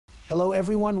Hello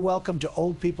everyone, welcome to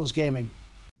Old People's Gaming.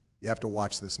 You have to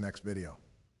watch this next video.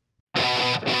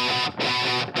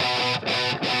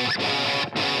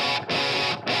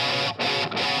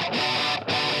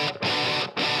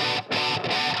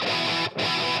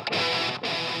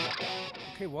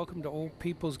 Okay, welcome to Old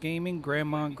People's Gaming.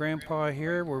 Grandma and Grandpa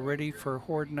here. We're ready for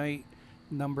Horde Night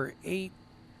number 8,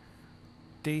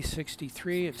 day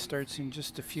 63. It starts in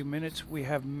just a few minutes. We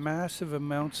have massive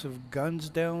amounts of guns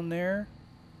down there.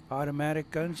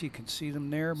 Automatic guns, you can see them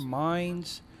there.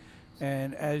 Mines,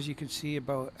 and as you can see,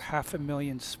 about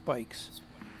 500,000 spikes.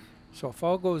 So if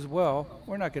all goes well,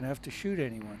 we're not going to have to shoot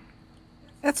anyone.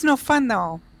 That's no fun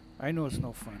though. I know it's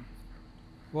no fun.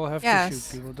 We'll have Yes. to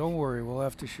shoot people. Don't worry, we'll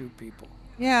have to shoot people.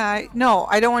 Yeah, no,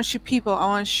 I don't want to shoot people. I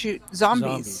want to shoot zombies.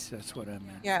 Zombies, that's what I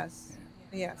meant. Yes.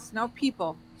 Yeah. Yes. No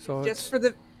people. So Just for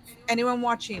the anyone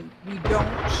watching, we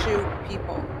don't shoot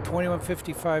people.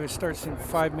 21:55. It starts in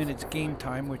 5 minutes game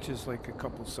time, which is like a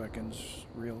couple seconds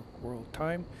real world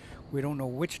time. We don't know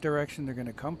which direction they're going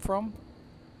to come from.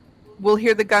 We'll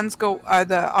hear the guns go,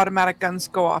 the automatic guns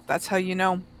go off. That's how you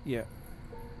know. Yeah.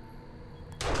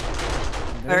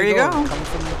 There you go. Coming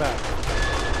from the back.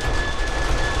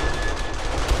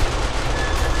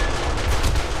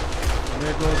 And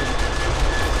there goes the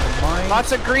mine.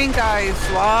 Lots of green guys.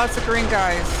 Lots of green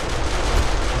guys.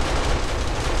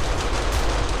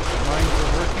 Mines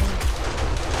are working.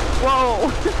 Whoa!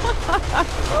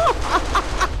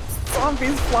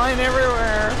 Zombies flying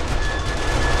everywhere.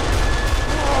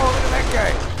 Oh, look at that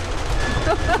guy.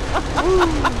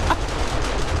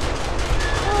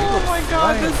 Oh my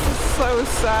god, this is so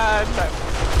sad.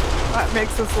 That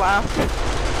makes us laugh.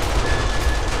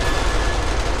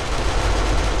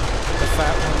 The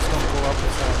fat ones don't go up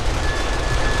as high.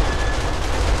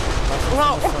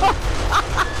 Whoa!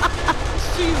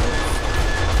 Jesus.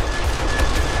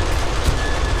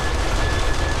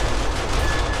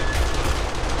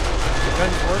 The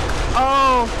guns work.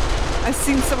 Oh, I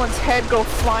seen someone's head go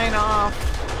flying off.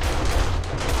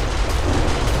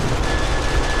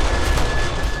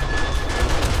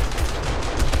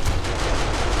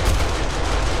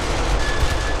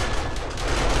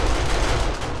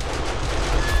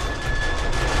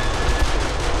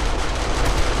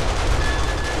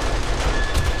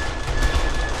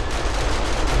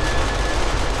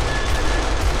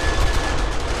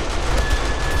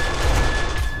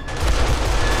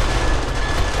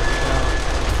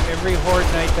 Every Horde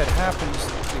Night that happens,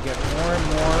 they get more and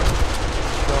more,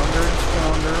 stronger and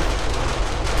stronger.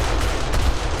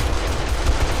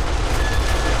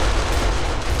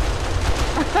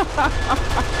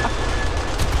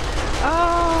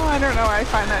 Oh, I don't know. I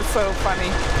find that so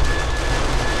funny.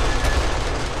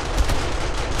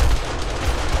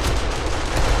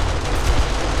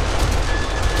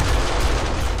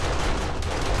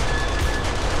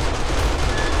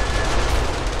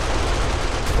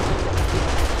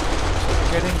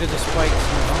 Getting to the spikes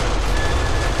now.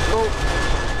 Oh,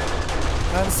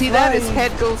 I'm see that? His flying.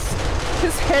 head goes.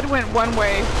 His head went one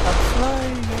way. I'm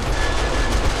flying.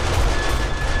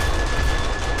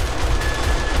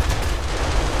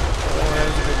 Oh, that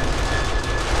was a good one.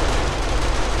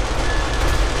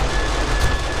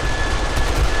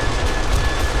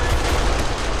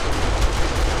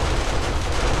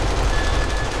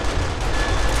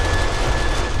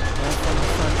 Not from the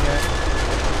front yet.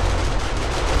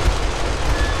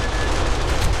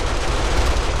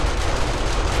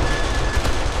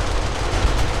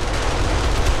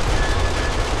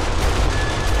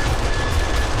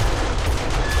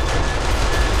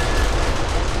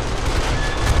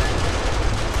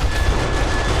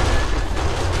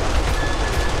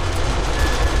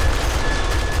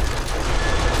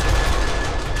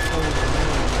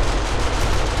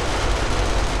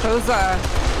 Those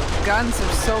guns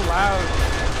are so loud.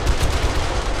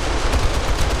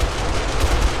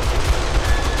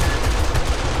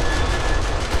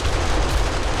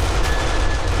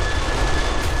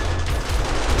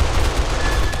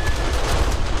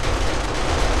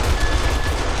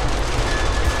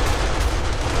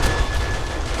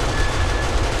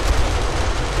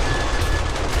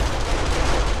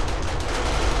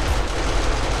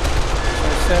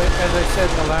 As I said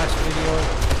in the last video,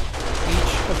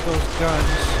 each of those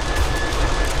guns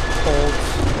holds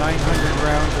 900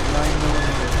 rounds of 9mm.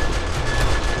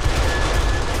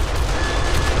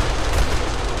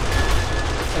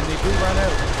 And they do run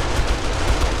out.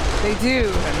 They do.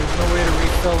 And there's no way to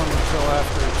refill them until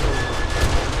after it's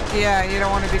over. Yeah, you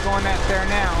don't want to be going out there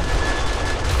now.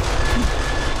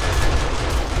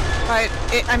 But,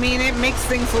 I mean, it makes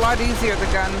things a lot easier, the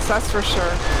guns, that's for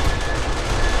sure.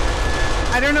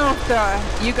 I don't know if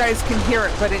you guys can hear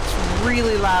it, but it's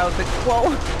really loud.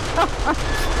 Whoa!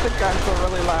 The guns are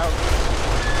really loud.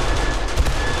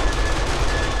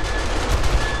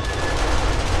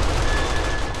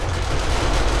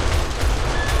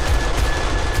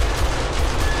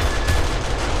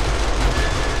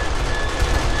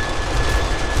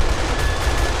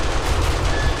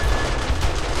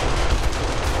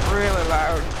 Really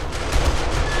loud.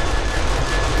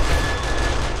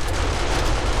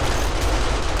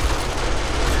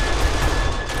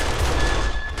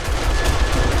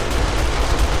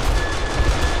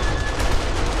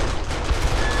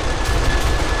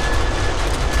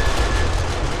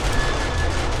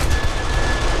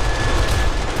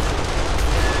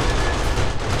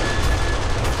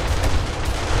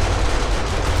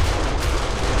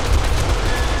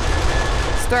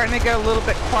 Starting to get a little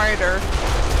bit quieter.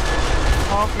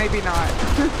 Oh, maybe not.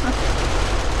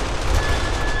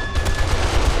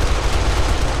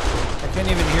 I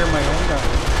can't even hear my own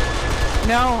gun.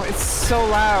 No, it's so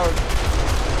loud.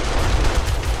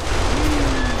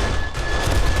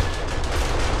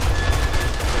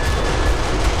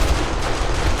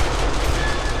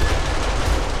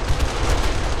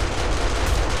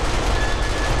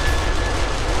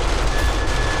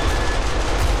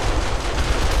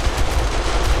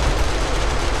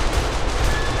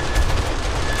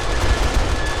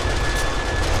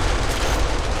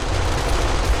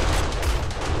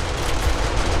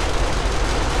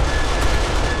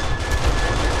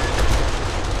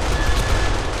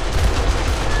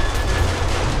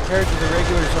 Compared to the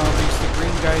regular zombies, the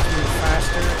green guys move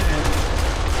faster and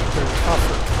they're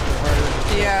tougher. They're harder to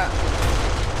kill. Yeah.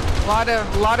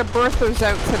 Lot of birthers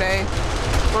out today.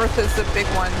 Bertha's the big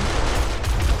one.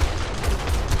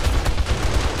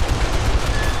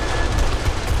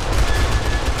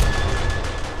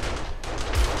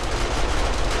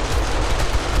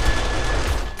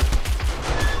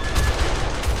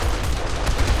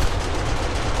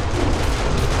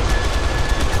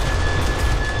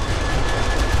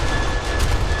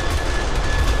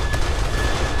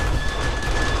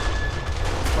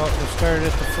 Oh, they started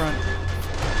at the front.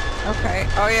 Okay.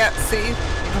 Oh yeah, see? You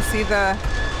can see the...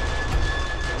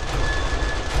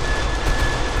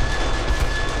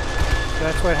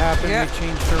 That's what happened. Yep. They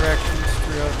changed directions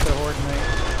throughout the Horde Night.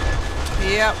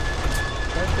 Yep.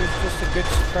 But there's just a good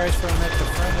surprise for them at the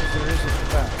front as there is at the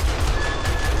back.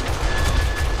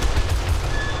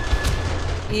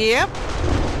 Yep.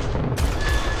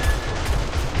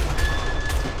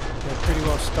 They pretty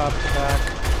well stopped the back.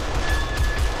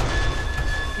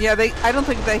 Yeah, I don't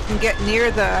think they can get near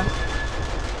the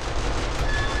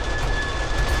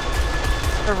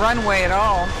runway at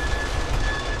all.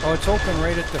 Oh, it's open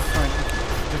right at the front.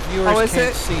 The viewers is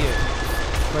can't it? see it.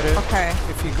 But Okay.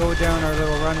 if you go down our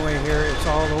little runway here, it's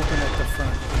all open at the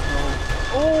front. There's no...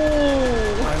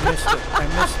 Oh! I missed it. I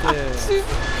missed it.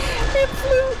 It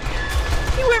flew.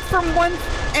 He went from one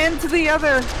end to the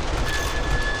other.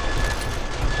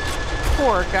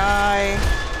 Poor guy.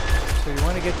 So you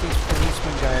want to get these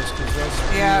policemen guys because they'll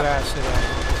spew Yeah. acid at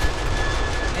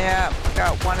you. Yeah,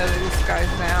 got one of these guys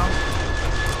now.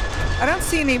 I don't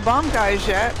see any bomb guys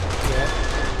yet. Yeah.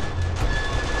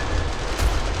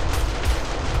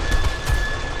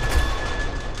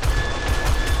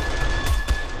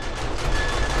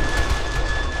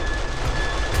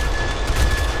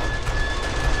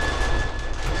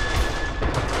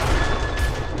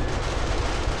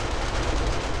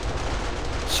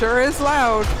 Sure is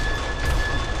loud.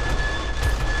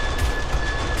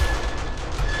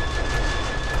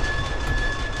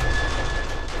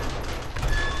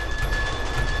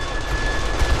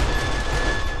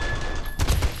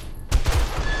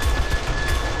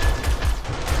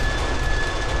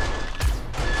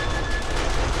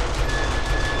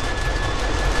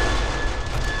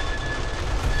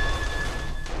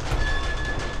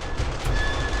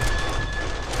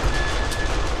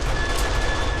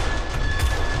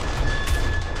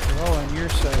 They're all on your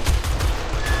side.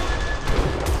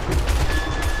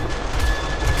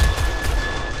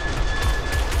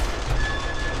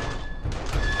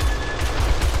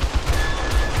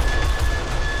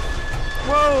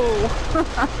 Whoa!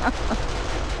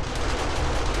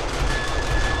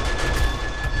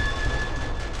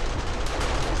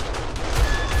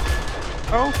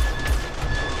 Oh,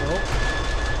 Oh,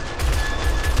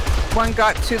 one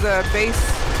got to the base,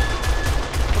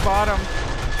 the bottom.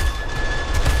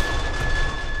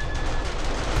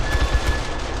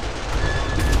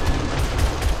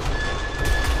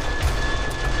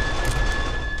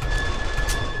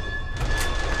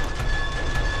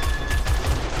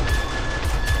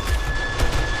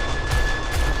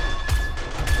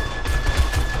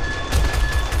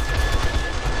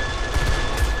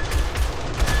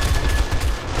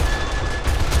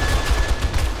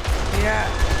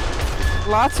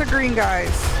 Lots of green guys.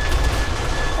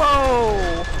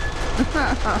 Whoa!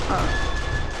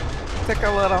 Took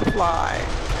a little fly.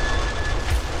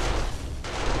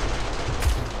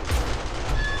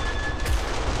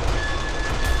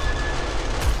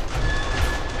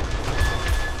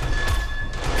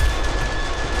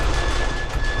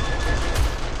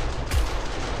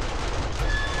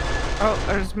 Oh,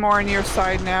 there's more on your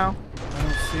side now. I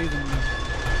don't see them.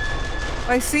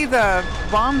 I see the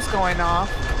bombs going off.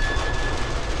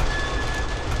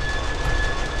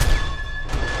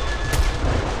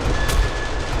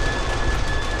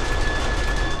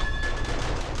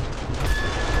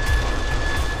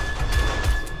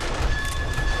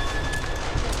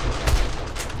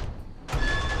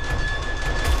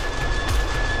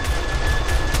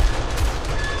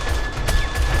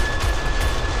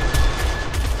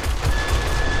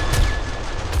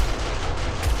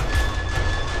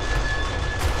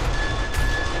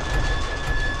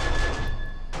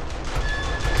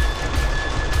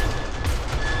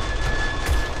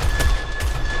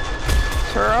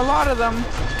 There are a lot of them.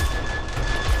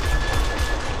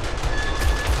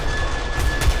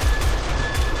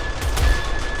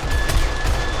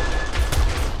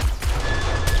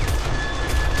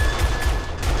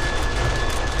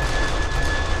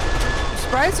 I'm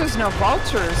surprised there's no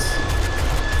vultures.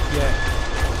 Yeah.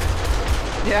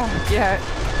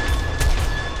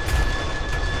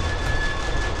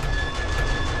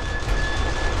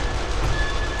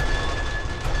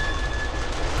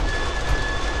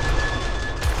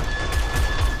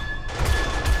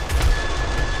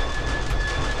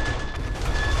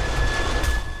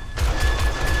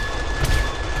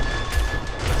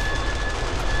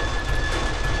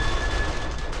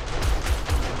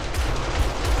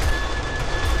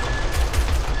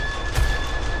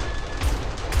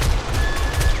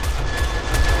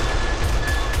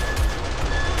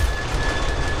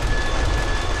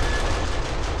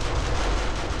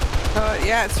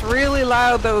 Yeah, it's really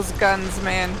loud, those guns,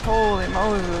 man. Holy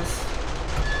Moses.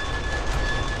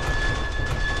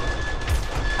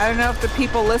 I don't know if the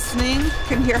people listening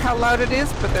can hear how loud it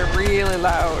is, but they're really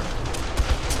loud.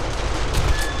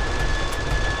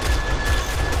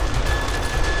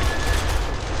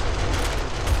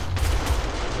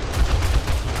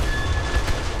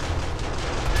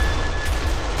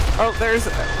 Oh, there's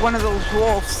one of those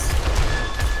wolves.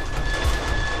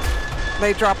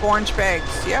 They drop orange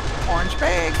bags. Yep, orange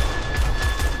bag.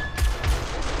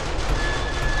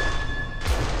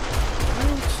 I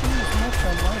don't see as much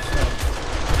on my side.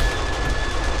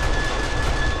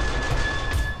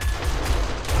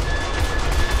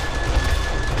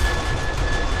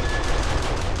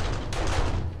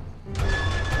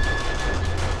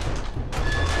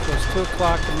 So it's 2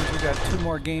 o'clock, that means we got 2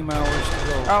 more game hours to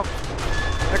go. Oh,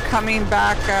 they're coming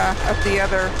back at the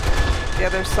other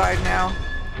side now.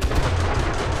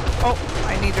 Oh,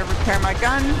 I need to repair my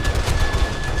gun.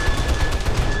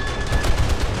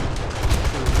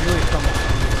 We're really coming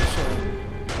from the other side.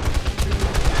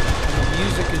 And the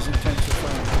music is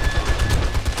intensifying.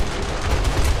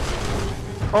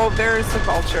 Oh, there's the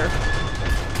vulture.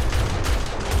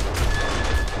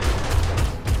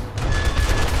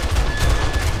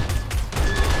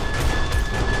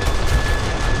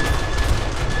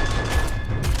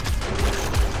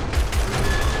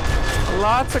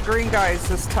 Lots of green guys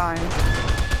this time.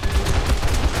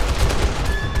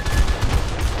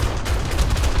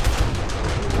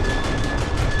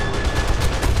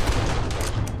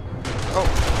 Oh.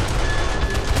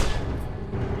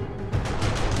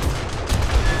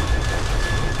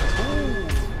 Ooh.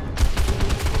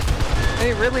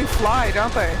 They really fly,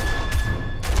 don't they?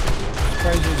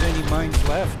 Surprised there's any mines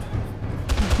left.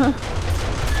 You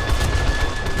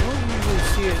don't usually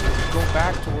see it go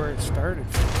back to where it started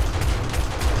from.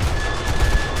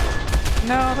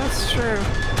 No, that's true.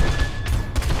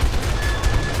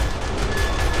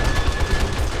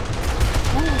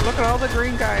 Ooh, look at all the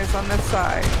green guys on this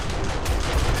side.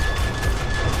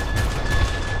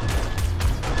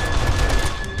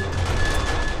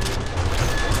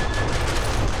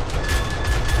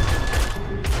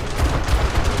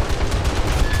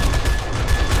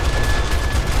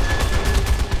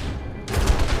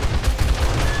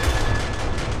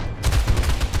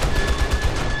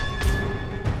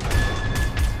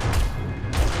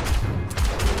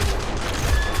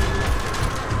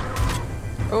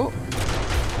 Oh.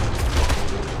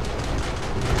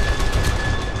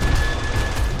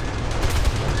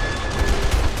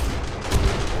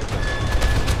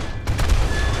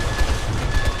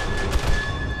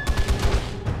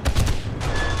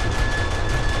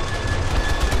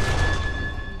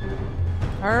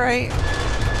 All right.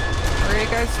 Where are you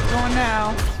guys going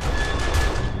now?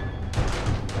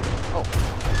 Oh.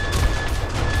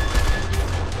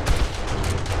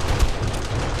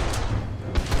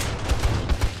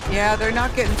 Yeah, they're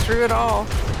not getting through at all.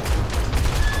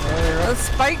 Those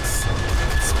spikes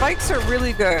are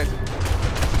really good.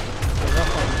 They're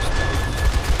up on the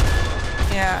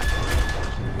spikes. Yeah.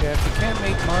 Yeah, if you can't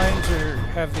make mines or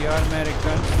have the automatic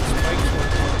guns, the spikes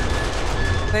work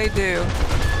wonders. They do.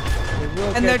 They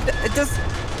will And get, it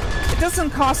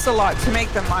doesn't cost a lot to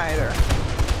make them either.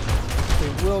 they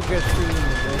will get through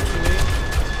them eventually.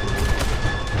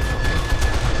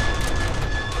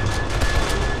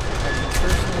 I can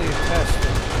personally attest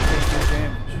that they do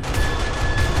damage.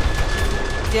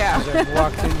 Yeah. Because I've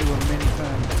walked into them many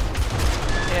times.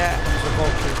 Yeah. There's a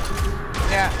vulture.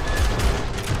 Yeah.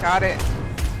 Got it.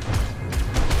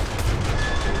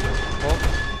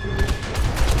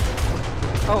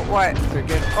 Oh, what? They're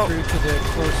getting through to the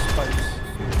close spikes.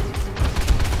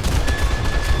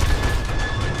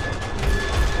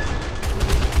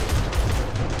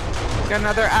 Got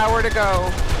another hour to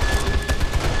go.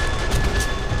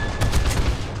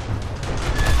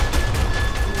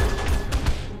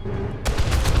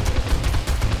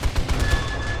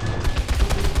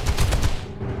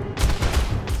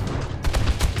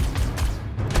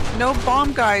 No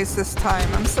bomb guys this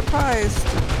time. I'm surprised.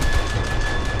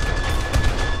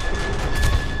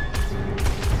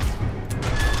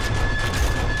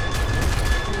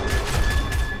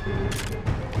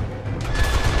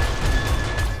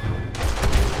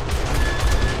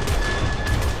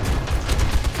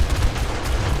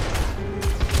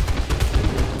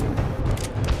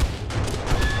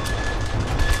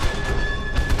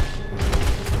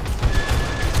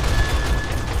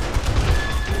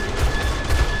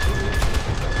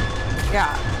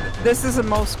 Yeah, this is the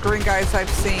most green guys I've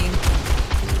seen.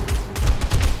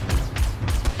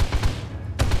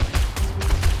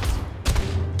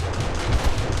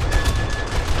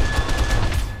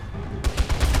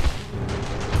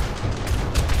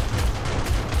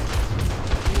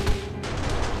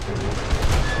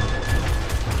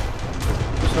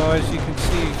 So as you can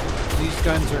see, these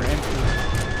guns are empty.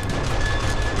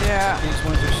 Yeah. These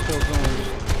ones are still going.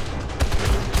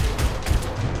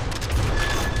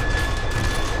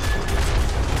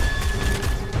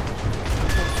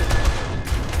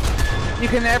 You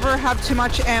can never have too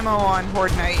much ammo on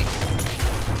Horde Night.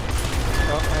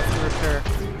 Oh, I have to repair.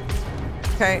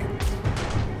 Okay.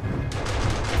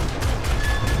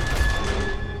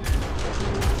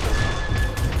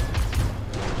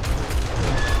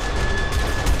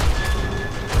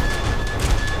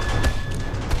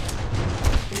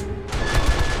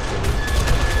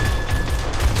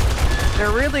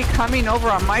 They're really coming over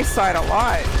on my side a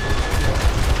lot.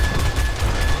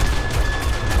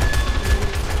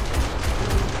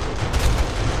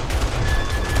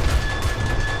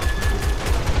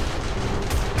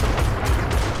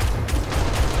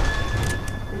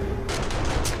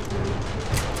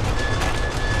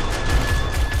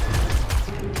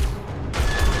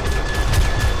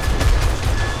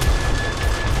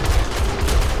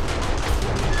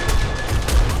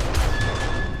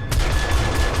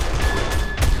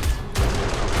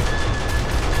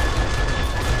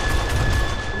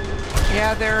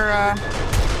 Yeah, they're,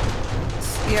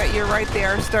 yeah, you're right, they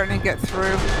are starting to get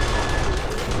through.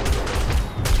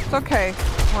 It's okay,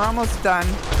 we're almost done.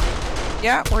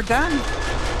 Yeah, we're done.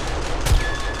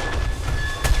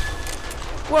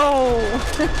 Whoa!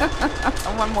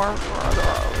 One more for the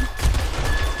road.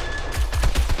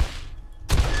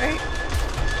 Okay.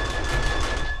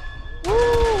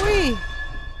 Woo-wee!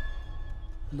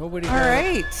 Nobody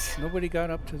got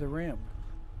up to the ramp.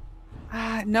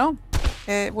 No.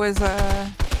 It was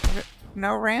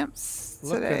no ramps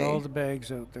Look today. at all the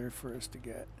bags out there for us to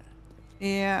get.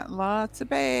 Yeah, lots of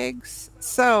bags.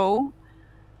 So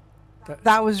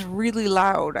that was really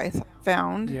loud. I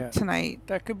found tonight.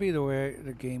 That could be the way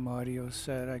the game audio is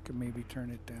set. I could maybe turn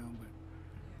it down, but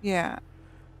yeah.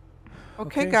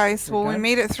 Okay, guys. Well, we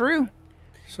made it through.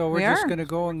 So we're just gonna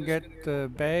go and get the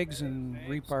bags and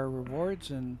reap our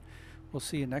rewards, and we'll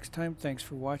see you next time. Thanks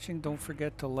for watching. Don't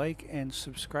forget to like and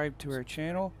subscribe to our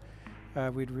channel.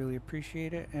 We'd really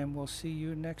appreciate it, and we'll see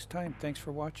you next time. Thanks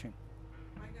for watching.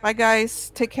 Bye, guys.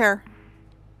 Take care.